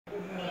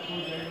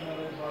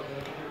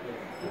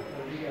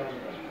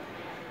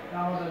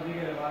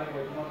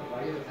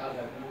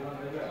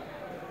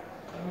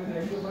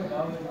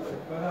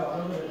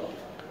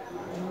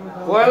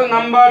Well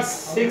number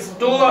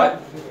 62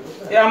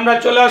 এ আমরা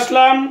চলে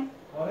আসলাম।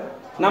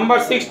 Number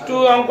 62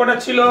 অঙ্কটা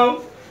ছিল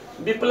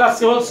b plus c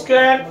whole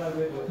square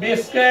b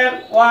square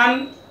 1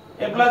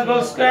 a plus b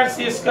whole square c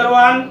square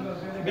 1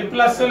 b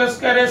plus c whole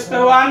square a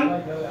square 1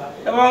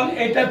 এবং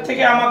এইটার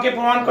থেকে আমাকে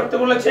প্রমাণ করতে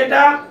বলেছে।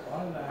 এটা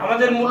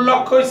আমাদের মূল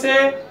লক্ষ্য হইছে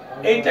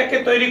এইটাকে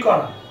তৈরি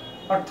করা,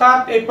 অর্থাৎ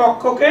এই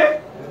পক্ষকে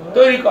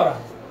তৈরি করা।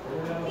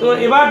 তো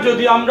এবার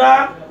যদি আমরা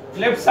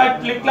লেফট সাইড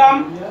লিখলাম,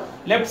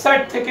 লেফট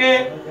সাইড থেকে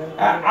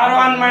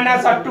r1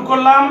 r2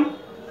 করলাম,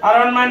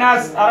 r1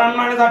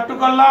 r2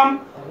 করলাম,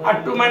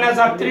 r2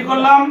 r3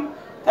 করলাম,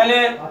 তাহলে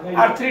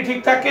r3 ঠিক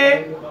থাকে,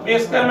 b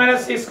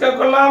স্কয়ার c স্কয়ার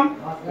করলাম,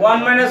 1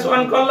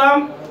 1 করলাম,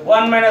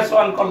 1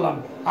 1 করলাম,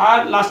 আর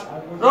লাস্ট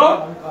রো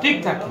ঠিক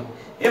থাকে।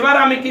 এবার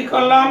আমি কি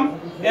করলাম,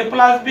 a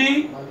plus b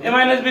a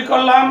minus b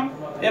করলাম,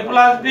 a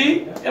plus b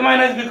a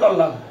minus b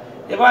করলাম।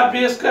 এবার b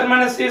square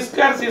c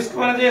square c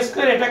square a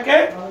square এটাকে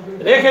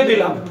রেখে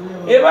দিলাম।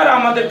 এবার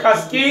আমাদের কাজ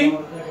কি?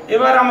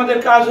 এবার আমাদের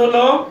কাজ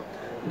হলো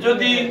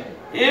যদি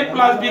a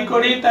প্লাস b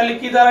করি তাহলে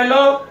কি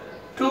দাঁড়ালো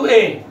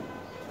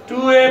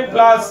 2a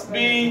plus b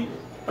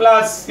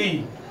plus c,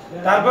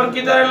 তারপর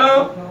কি দাঁড়ালো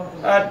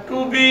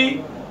 2b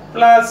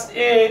plus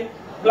a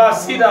plus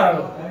c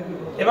দাঁড়ালো।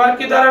 এবার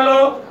কি দাঁড়ালো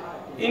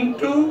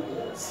ইনটু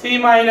c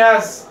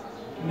মাইনাস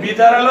b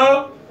দাঁড়ালো।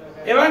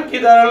 এবার কি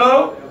দাঁড়ালো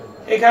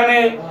এখানে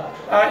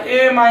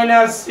a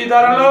মাইনাস c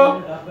দাঁড়ালো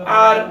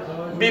আর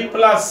b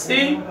plus c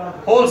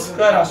whole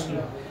square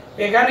আসলো।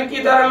 এখানে কি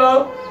দাঁড়ালো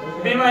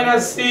b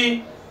minus c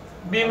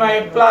b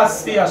plus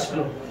c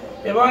আসলো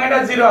এবং এটা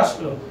 0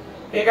 আসলো।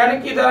 এখানে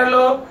কি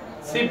দাঁড়ালো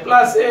c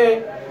plus a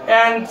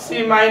and c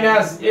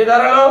minus a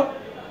দাঁড়ালো,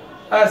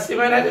 c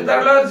মাইনাস a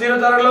দাঁড়ালো 0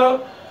 দাঁড়ালো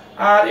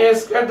আর a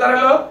স্কয়ার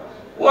দাঁড়ালো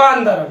 1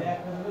 দাঁড়ালো।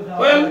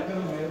 ওয়েল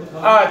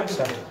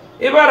আচ্ছা,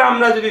 এবার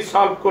আমরা যদি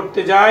সলভ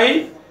করতে যাই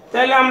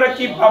তাহলে আমরা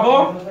কি পাবো?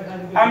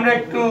 আমরা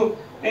একটু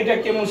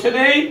এটাকে মুছে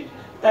দেই,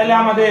 তাহলে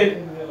আমাদের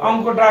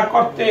অঙ্কটা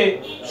করতে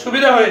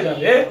সুবিধা হয়ে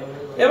যাবে।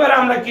 এবার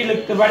আমরা কি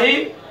লিখতে পারি?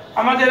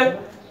 আমাদের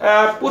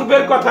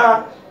পূর্বের কথা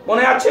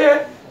মনে আছে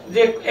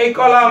যে এই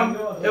কলাম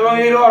এবং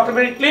এই রো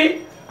অটোমেটিকলি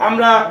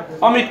আমরা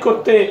অমিট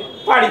করতে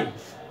পারি।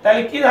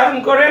 তাহলে কি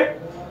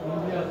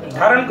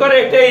ধারণ করে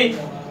এটাই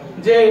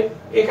যে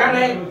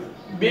এখানে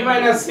b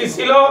c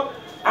ছিল,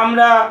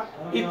 আমরা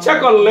ইচ্ছা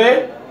করলে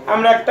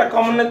আমরা একটা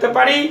কমন নিতে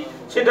পারি,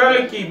 সেটা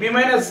হলো কি b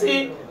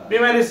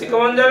c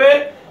কমন যাবে,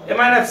 a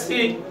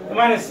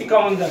c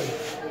কমন যাবে।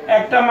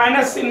 একটা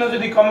মাইনাস চিহ্ন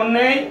যদি কমন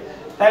নেই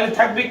তাহলে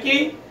থাকবে কি?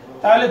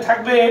 তাহলে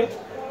থাকবে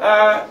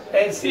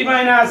c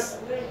minus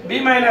b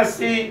minus c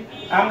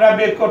আমরা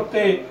বের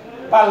করতে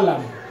পারলাম।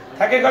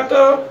 থাকে কত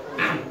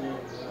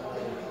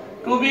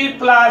 2b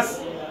plus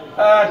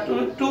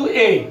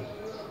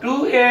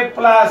 2a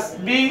plus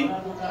b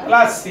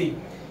plus c।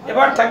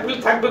 এবার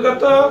থাকবে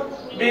কত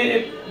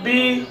b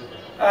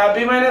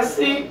মাইনাস c,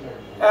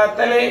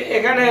 তাহলে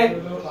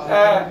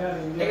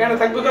এখানে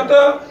থাকবে কত?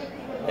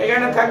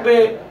 এখানে থাকবে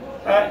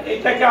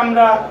এটাকে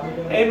আমরা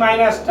এই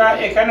মাইনাসটা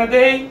এখানে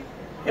দেই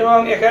এবং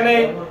এখানে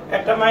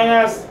একটা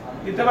মাইনাস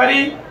দিতে পারি,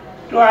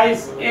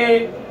 twice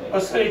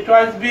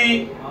b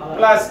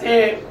plus a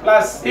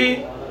plus c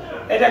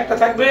এটা একটা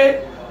থাকবে।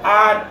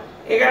 আর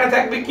এখানে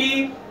থাকবে কি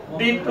b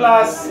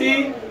প্লাস c,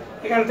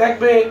 এখানে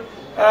থাকবে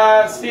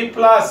c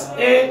প্লাস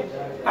a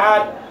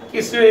আর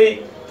কিছুই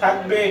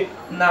থাকবে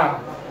না।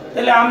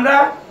 তাহলে আমরা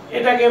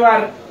এটাকে এবার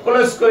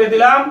ক্লোজ করে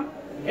দিলাম,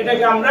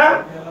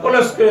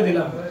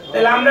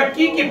 তাহলে আমরা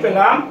কি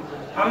পেলাম?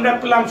 আমরা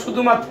পেলাম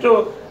শুধুমাত্র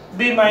b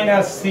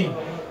মাইনাস c,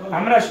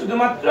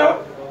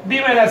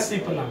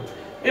 পেলাম।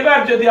 এবার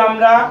যদি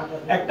আমরা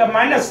একটা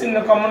মাইনাস চিহ্ন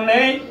কমন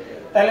নেই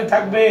তাহলে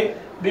থাকবে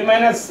b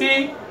minus c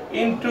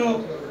into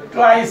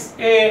twice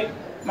a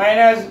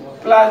minus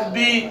plus b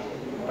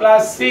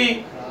plus c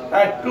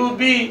R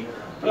 2b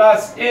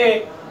plus a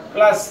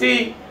plus c,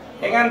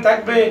 এখানে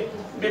থাকবে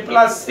b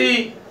plus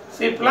c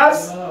plus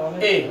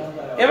a।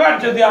 এবার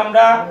যদি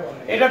আমরা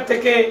এটার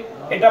থেকে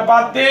এটা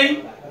বাদ দেই,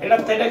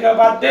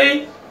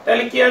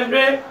 তাহলে কি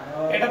আসবে?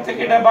 এটা থেকে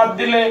এটা বাদ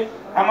দিলে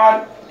আমার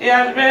a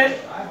আসবে,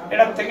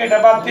 এটার থেকে এটা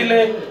বাদ দিলে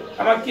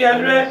আমার কি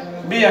আসবে?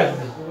 b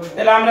আসবে।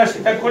 তাহলে আমরা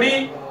সেটা করি,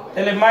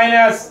 তাহলে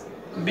মাইনাস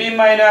b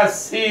মাইনাস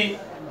c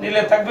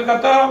নিলে থাকবে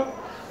কত?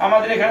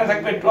 আমাদের এখানে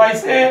থাকবে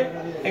টুয়াইস a,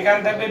 এখানে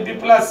থাকবে b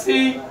প্লাস c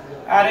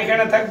আর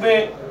এখানে থাকবে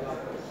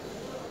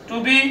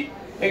 2b,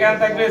 এখানে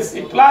থাকবে c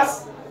প্লাস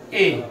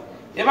a।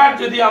 এবার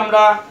যদি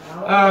আমরা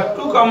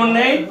 2 কমন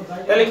নেই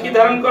তাহলে কি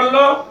ধারণ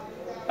করলো?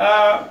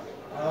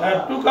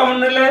 2 কমন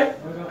নিলে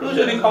 2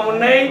 যদি কমন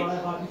নেই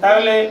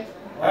তাহলে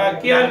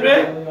কি আসবে?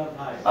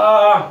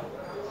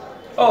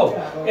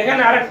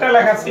 এখানে আরেকটা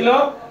লেখা ছিল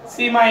c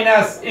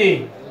মাইনাস a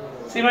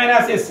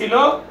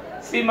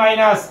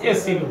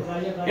ছিল।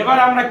 এবার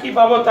আমরা কি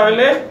পাবো?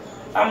 তাহলে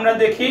আমরা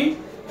দেখি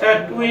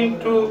 2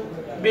 ইনটু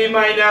b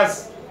মাইনাস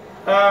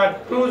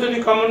 2 যদি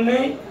কমন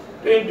নেই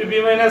 2 into b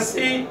minus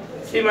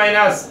c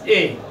minus a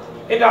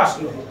এটা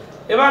আসলো।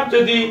 এবার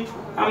যদি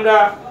আমরা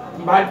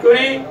ভাগ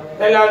করি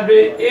তাহলে আসবে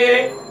A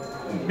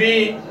B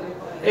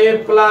A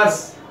plus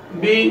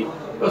B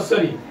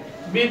sorry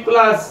B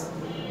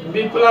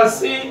plus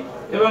C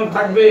এবং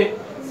থাকবে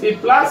সি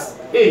প্লাস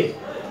এ।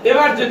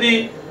 এবার যদি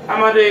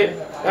আমাদের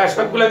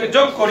সবগুলোকে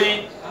যোগ করি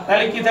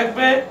তাহলে কি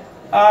থাকবে,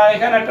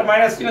 এখানে একটা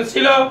মাইনাস চিহ্ন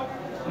ছিল,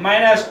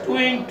 -2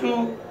 into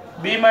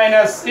B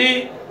minus C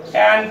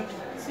and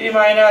C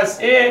minus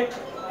A,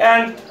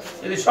 and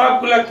যদি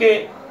সবগুলোকে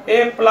এ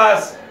প্লাস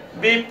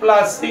বি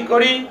প্লাস সি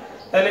করি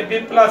তাহলে বি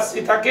প্লাস সি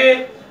থাকে,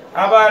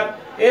 আবার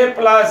এ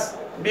প্লাস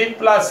বি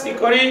প্লাস সি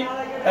করি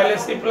তাহলে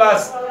সি প্লাস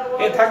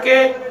এ থাকে।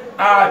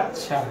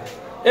 আচ্ছা,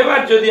 এবার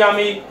যদি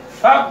আমি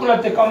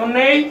সবগুলোতে কমন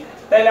নেই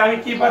তাহলে আমি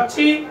কি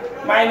পাচ্ছি,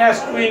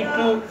 -2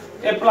 ইন্টু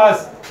এ প্লাস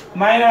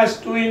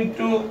 -2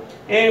 ইন্টু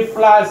এ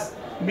plus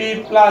B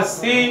plus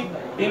C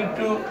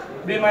into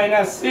B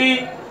minus C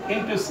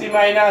into C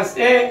minus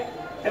এ।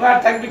 এবার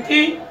থাকবে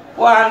কি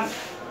 1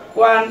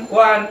 1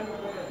 1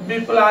 B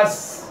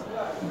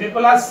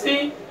plus C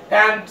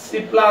and C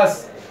plus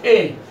এ।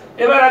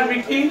 এবার আসবে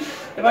কি,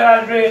 এবার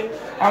আসবে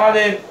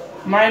আমাদের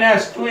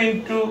 -2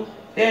 ইন্টু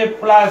এ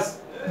plus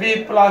B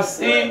plus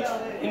C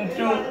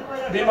into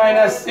B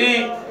minus C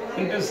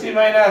into C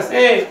minus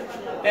এ।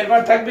 এরপর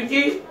থাকবে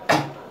কি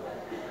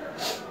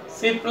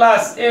সি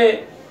প্লাস এ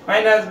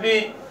মাইনাস বি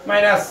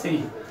মাইনাস সি।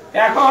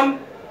 এখন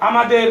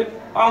আমাদের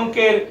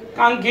অঙ্কের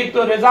কাঙ্ক্ষিত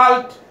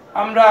রেজাল্ট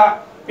আমরা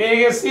পেয়ে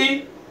গেছি,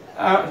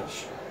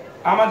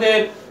 আমাদের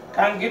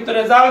কাঙ্ক্ষিত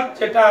রেজাল্ট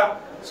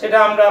সেটা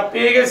আমরা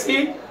পেয়ে গেছি।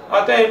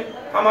 অতএব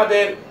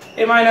আমাদের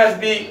এ মাইনাস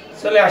বি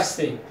চলে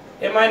আসছে,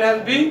 এ মাইনাস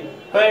বি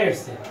হয়ে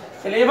গেছে।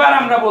 তাহলে এবার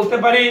আমরা বলতে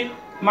পারি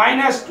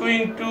 -2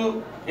 into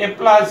A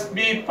plus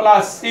B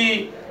plus C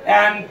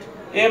and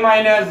a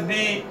minus b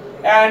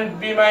and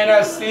b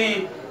minus c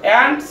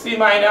and c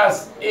minus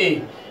a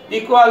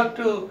equal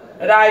to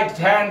right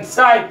hand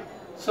side.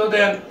 So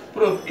then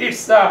prove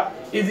it's the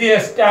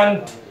easiest and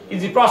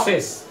easy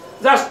process.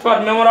 Just for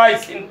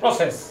memorize in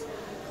process,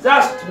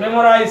 just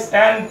memorize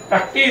and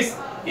practice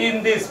in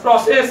this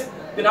process,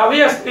 then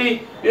obviously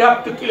you have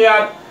to clear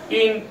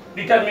in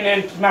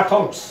determinant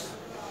methods.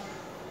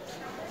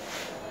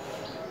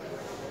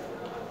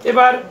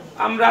 এবার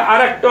আমরা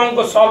আরেকটা অঙ্ক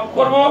solve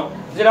করব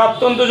যেটা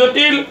অত্যন্ত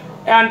জটিল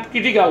and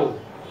critical,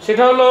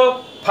 সেটা হলো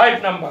 5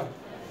 নাম্বার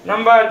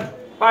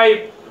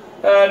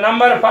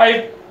 5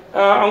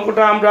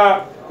 অঙ্কটা আমরা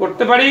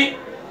করতে পারি।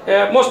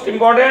 Most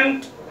important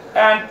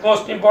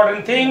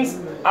things.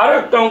 আরও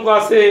একটা অঙ্ক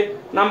আছে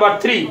নাম্বার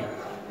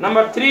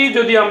 3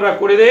 যদি আমরা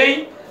করে দেই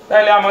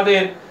তাহলে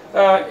আমাদের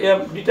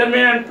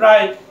ডিটারমিন্যান্ট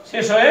প্রায়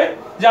শেষ হয়ে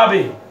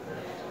যাবে।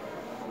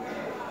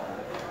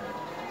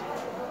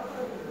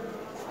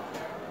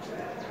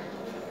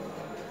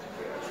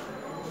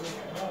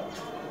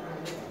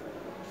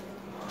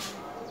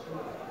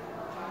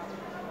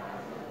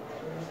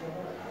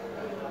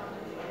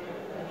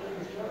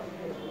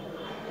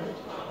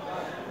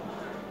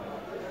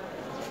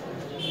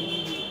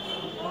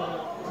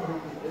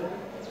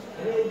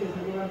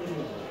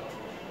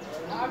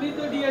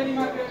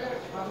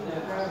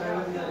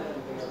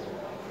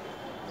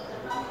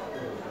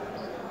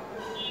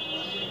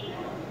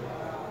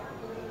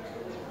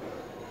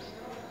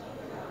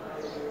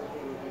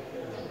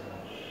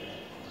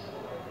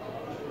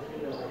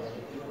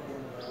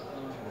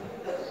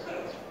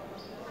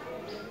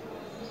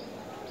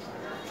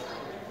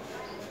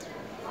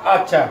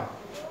 আচ্ছা,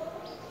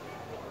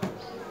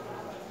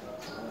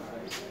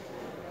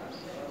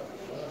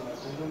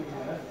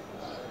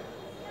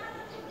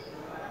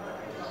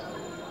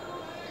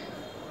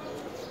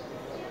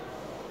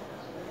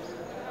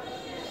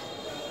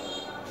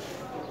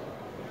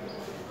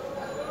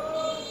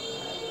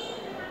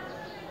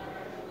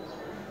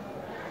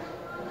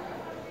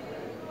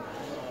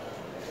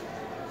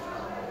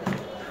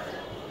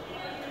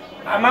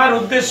 আমার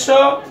উদ্দেশ্য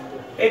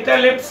এটা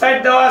লেফট সাইড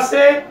দেওয়া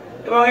আছে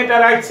এবং এটা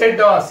রাইট সাইড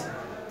দেওয়া আছে।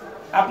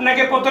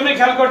 আপনাকে প্রথমে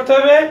খেয়াল করতে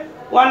হবে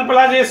 1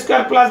 প্লাস এ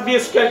স্কোয়ার প্লাস বি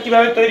স্কোয়ার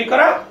কীভাবে তৈরি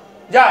করা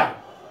যায়,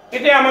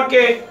 এটাই আমাকে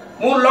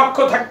মূল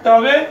লক্ষ্য থাকতে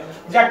হবে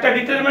যে একটা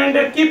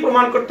ডিটারমিনেন্টের কি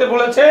প্রমাণ করতে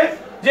বলেছে।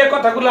 যে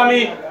কথাগুলো আমি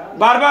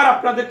বারবার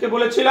আপনাদেরকে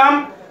বলেছিলাম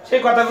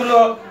সেই কথাগুলো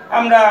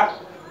আমরা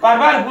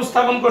বারবার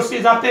উপস্থাপন করছি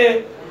যাতে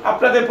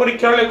আপনাদের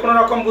পরীক্ষা হলে কোনো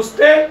রকম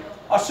বুঝতে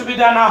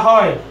অসুবিধা না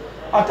হয়।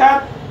 অর্থাৎ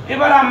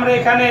এবার আমরা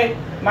এখানে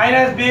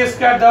মাইনাস বি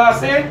স্কোয়ার দেওয়া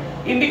আছে,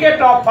 indicate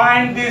of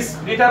find this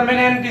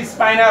determinant is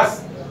minus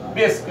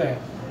B square.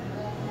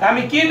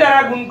 আমি কি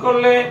দ্বারা গুণ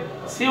করলে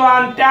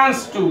c1 টাইমস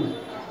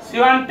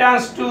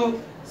টু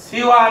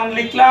c1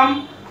 লিখলাম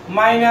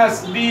minus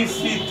B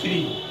c3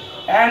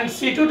 and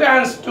c2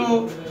 Times two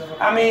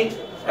আমি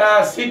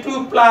c2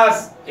 প্লাস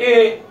এ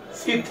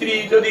c3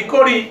 যদি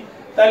করি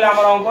তাহলে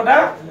আমার অঙ্কটা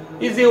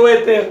ইজি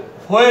ওয়েতে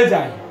হয়ে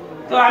যায়।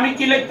 তো আমি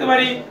কি লিখতে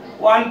পারি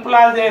 1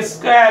 প্লাস এ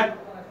স্কোয়ার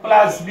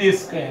প্লাস বি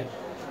স্কোয়ার,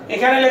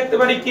 এখানে লিখতে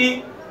পারি কি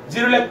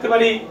 0 লিখতে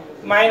পারি,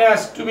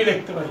 মাইনাস 2b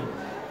লিখতে পারি।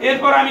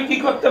 এরপর আমি কি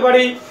করতে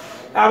পারি,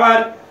 আবার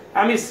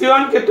আমি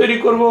c1 কে তৈরি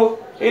করব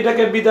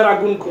এটাকে b দ্বারা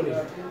গুণ করে।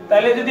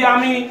 তাহলে যদি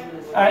আমি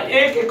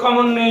a কে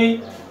কমন নেই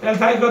তাহলে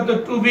থাকে কত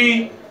 2b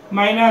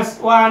minus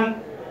 1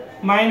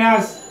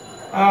 minus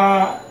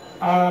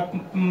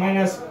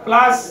minus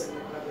plus,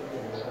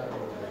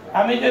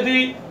 আমি যদি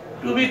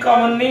 2b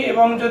কমন নিই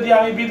এবং যদি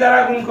আমি b দ্বারা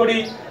গুণ করি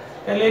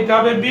তাহলে এটা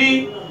হবে b,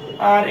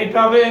 আর এটা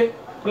হবে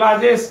প্লাস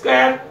a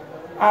স্কয়ার,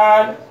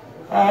 আর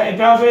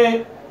এটা হবে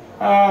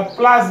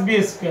প্লাস b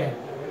স্কয়ার।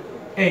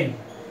 এই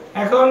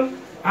এখন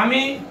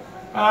আমি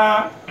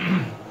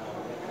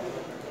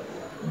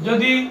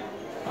যদি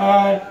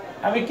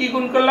আমি কি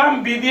গুণ করলাম,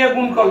 b দিয়ে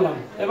গুণ করলাম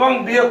এবং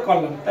বিয়োগ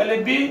করলাম, তাহলে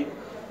b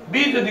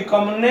যদি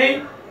কমন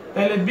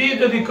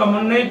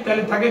নেই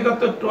তাহলে থাকে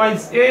কত,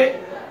 টুয়াইস a,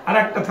 আর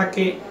একটা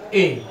থাকে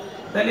a,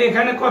 তাহলে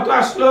এখানে কত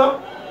আসলো,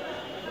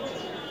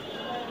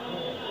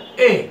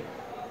 a।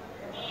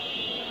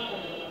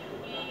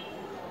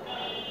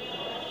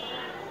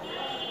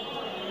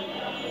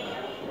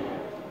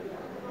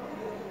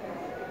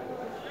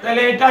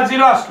 তাহলে এটা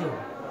 0 আসলো।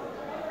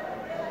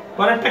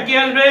 পরেরটা কি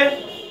আসবে,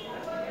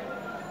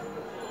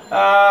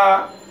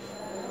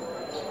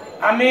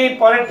 আমি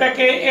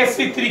পরেরটাকে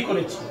AC3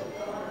 করেছি,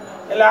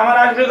 তাহলে আমার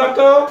আসবে কত,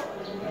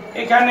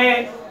 এখানে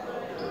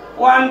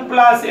 1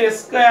 plus a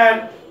square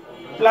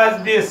plus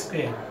b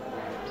square,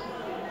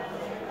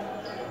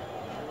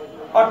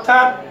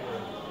 অর্থাৎ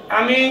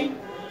আমি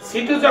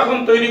C2 যখন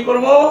তৈরি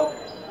করব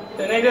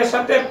তাহলে এটার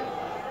সাথে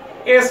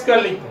a স্কয়ার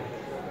লিখব,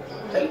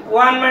 তাহলে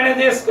 1 minus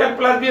a square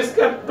plus b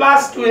square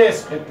plus 2a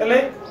square, তাহলে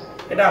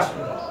এটা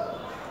আসবে।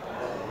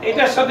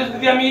 এটার সাথে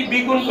যদি আমি b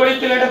গুণ করি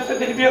তাহলে এটার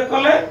সাথে বিয়োগ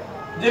করলে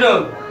 0,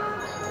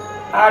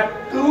 আর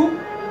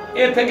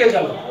 2a থেকে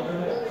গেল।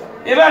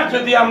 এবার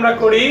যদি আমরা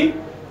করি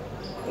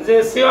যে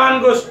C1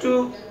 goes to,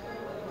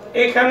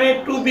 এখানে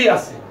 2b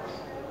আছে,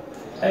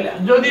 তাহলে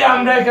যদি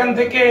আমরা এখান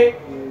থেকে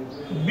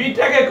b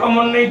টাকে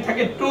কমন নেই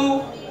থাকে 2,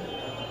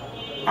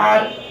 আর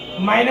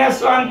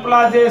 -1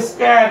 plus a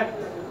square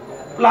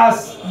plus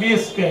b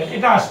square,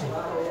 এটা আসে,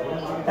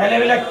 তাহলে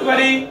আমি লিখতে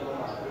পারি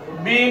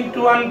b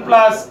 * 1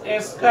 plus a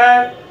square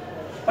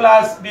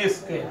plus b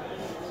square.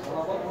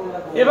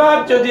 এবার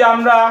যদি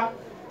আমরা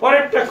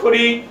পরেরটা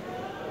করি,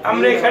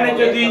 আমরা এখানে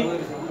যদি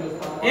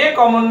a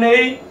কমন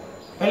নেই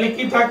তাহলে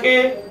কি থাকে,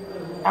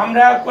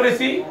 আমরা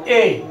করেছি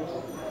a,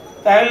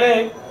 তাহলে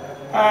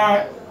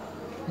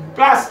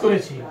প্লাস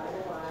করেছি,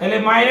 তাহলে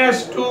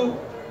 -2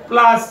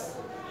 plus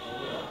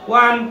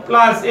 1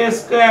 plus a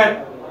square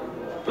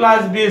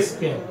plus b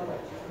square,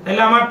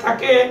 তাহলে আমার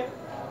থাকে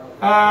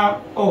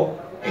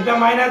এটা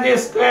মাইনাস a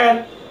স্কয়ার,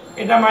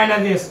 এটা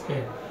মাইনাস a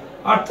স্কয়ার,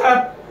 অর্থাৎ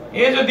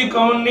a যদি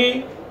কমন নিই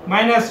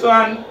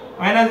 -1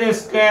 minus a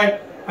square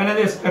minus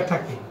a square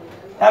থাকে।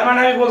 তার মানে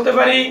আমি বলতে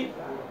পারি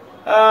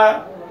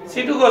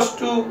C2 goes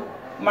to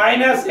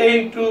 -a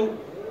into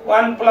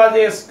 1 plus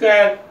a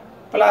square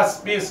plus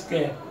b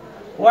square,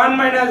 1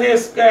 minus a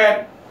square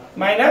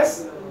minus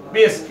b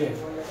square।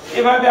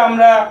 এভাবে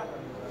আমরা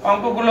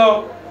অঙ্কগুলো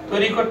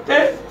তৈরি করতে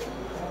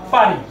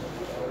পারি।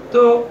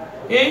 তো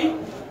এই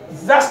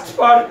জাস্ট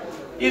ফর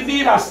ইজি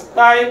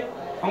রাস্তায়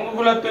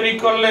অঙ্কগুলো তৈরি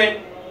করলে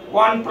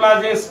 1 plus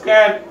a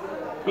square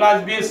plus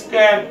b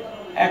square,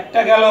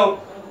 একটা গেল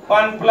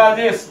 1 plus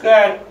a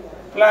square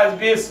plus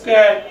b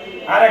square,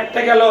 আর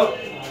একটা গেল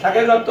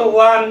থাকে কত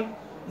 1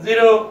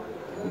 0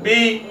 b,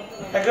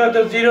 থাকে কত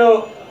 0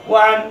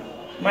 1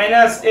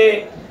 minus a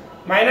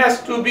minus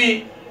 2b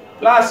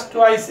plus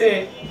twice a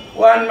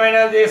 1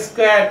 minus a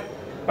square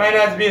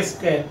minus b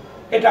square,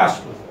 এটা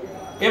আসলো।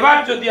 এবার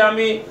যদি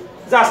আমি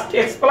জাস্ট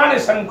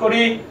এক্সপ্লানেশন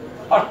করি,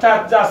 অর্থাৎ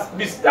জাস্ট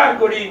বিস্তার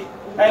করি,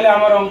 তাহলে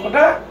আমার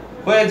অঙ্কটা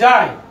হয়ে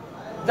যায়।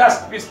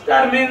 জাস্ট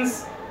বিস্তার মিন্স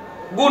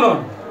গুণন,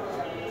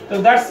 তো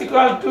that's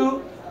equal to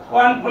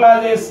 1 plus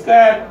a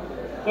square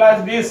plus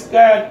b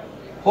square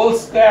whole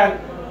square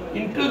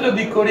into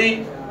যদি করি,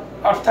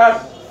 অর্থাৎ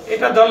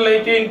এটা ধরলে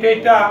এটা ইনটু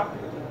এটা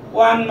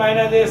 1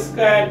 minus a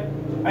square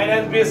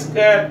minus b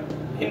square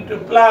into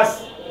plus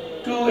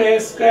 2a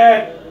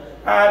square,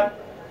 আর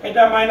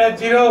এটা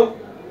 -0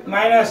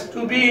 minus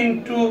 2b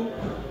into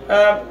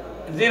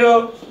 0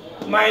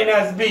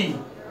 minus b,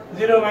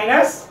 0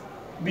 minus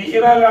b,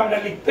 এভাবে আমরা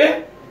লিখতে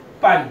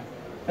পারি।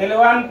 তাহলে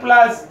 1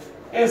 plus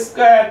a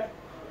square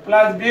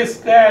plus b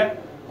square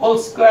whole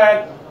square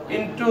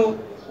into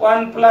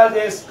 1 plus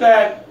a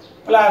square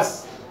plus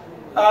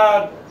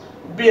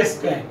b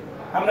square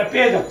আমরা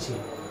পেয়ে যাচ্ছি।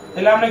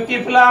 তাহলে আমরা কি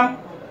পেলাম,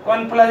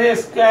 1 plus a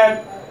square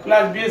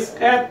plus b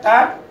square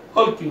তার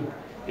whole cube,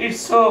 it's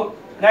so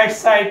right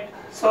side,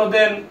 so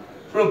then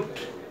proved.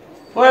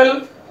 Well,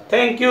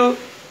 thank you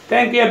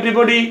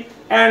everybody,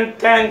 and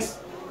thanks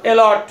a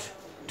lot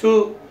to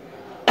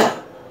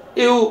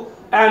you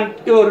and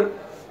your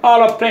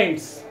all of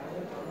friends.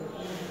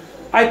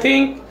 I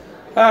think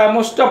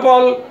most of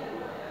all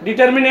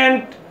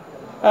determinant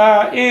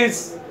is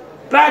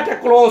quite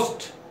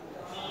closed,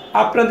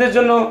 আপনাদের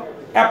জন্য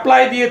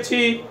apply দিয়েছি,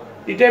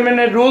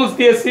 determinant rules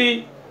দিয়েছি,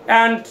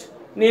 and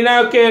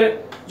নির্ণায়কের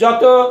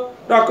যত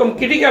রকম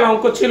critical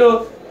অঙ্ক ছিল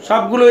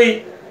সবগুলোই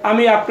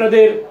আমি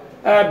আপনাদের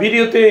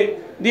ভিডিওতে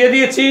দিয়ে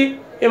দিয়েছি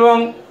এবং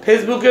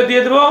ফেসবুকে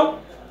দিয়ে দেব।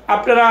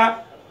 আপনারা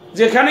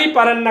যেখানেই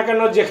পারেন না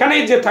কেন,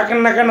 যেখানেই যে থাকেন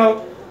না কেন,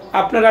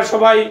 আপনারা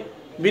সবাই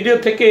ভিডিও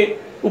থেকে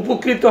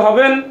উপকৃত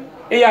হবেন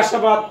এই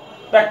আশাবাদ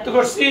ব্যক্ত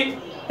করছি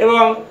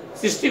এবং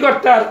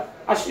সৃষ্টিকর্তার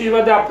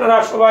আশীর্বাদে আপনারা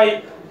সবাই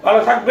ভালো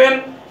থাকবেন।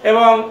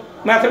 এবং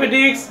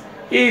mathematics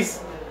is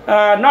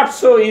not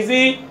so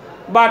easy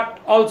but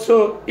also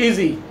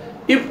easy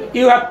if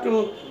you have to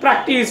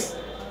practice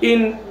in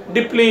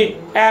deeply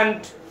and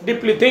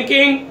deeply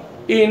thinking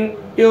in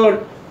your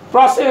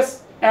process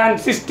and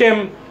system,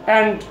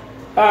 and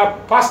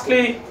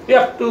firstly you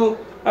have to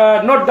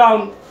note down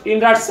in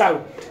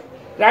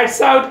right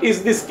side is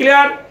this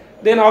clear,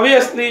 then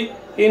obviously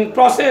in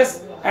process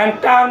and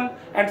term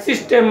and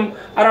system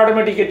are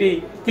automatically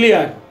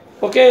clear.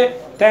 Okay,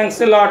 thanks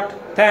a lot,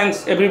 thanks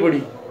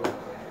everybody.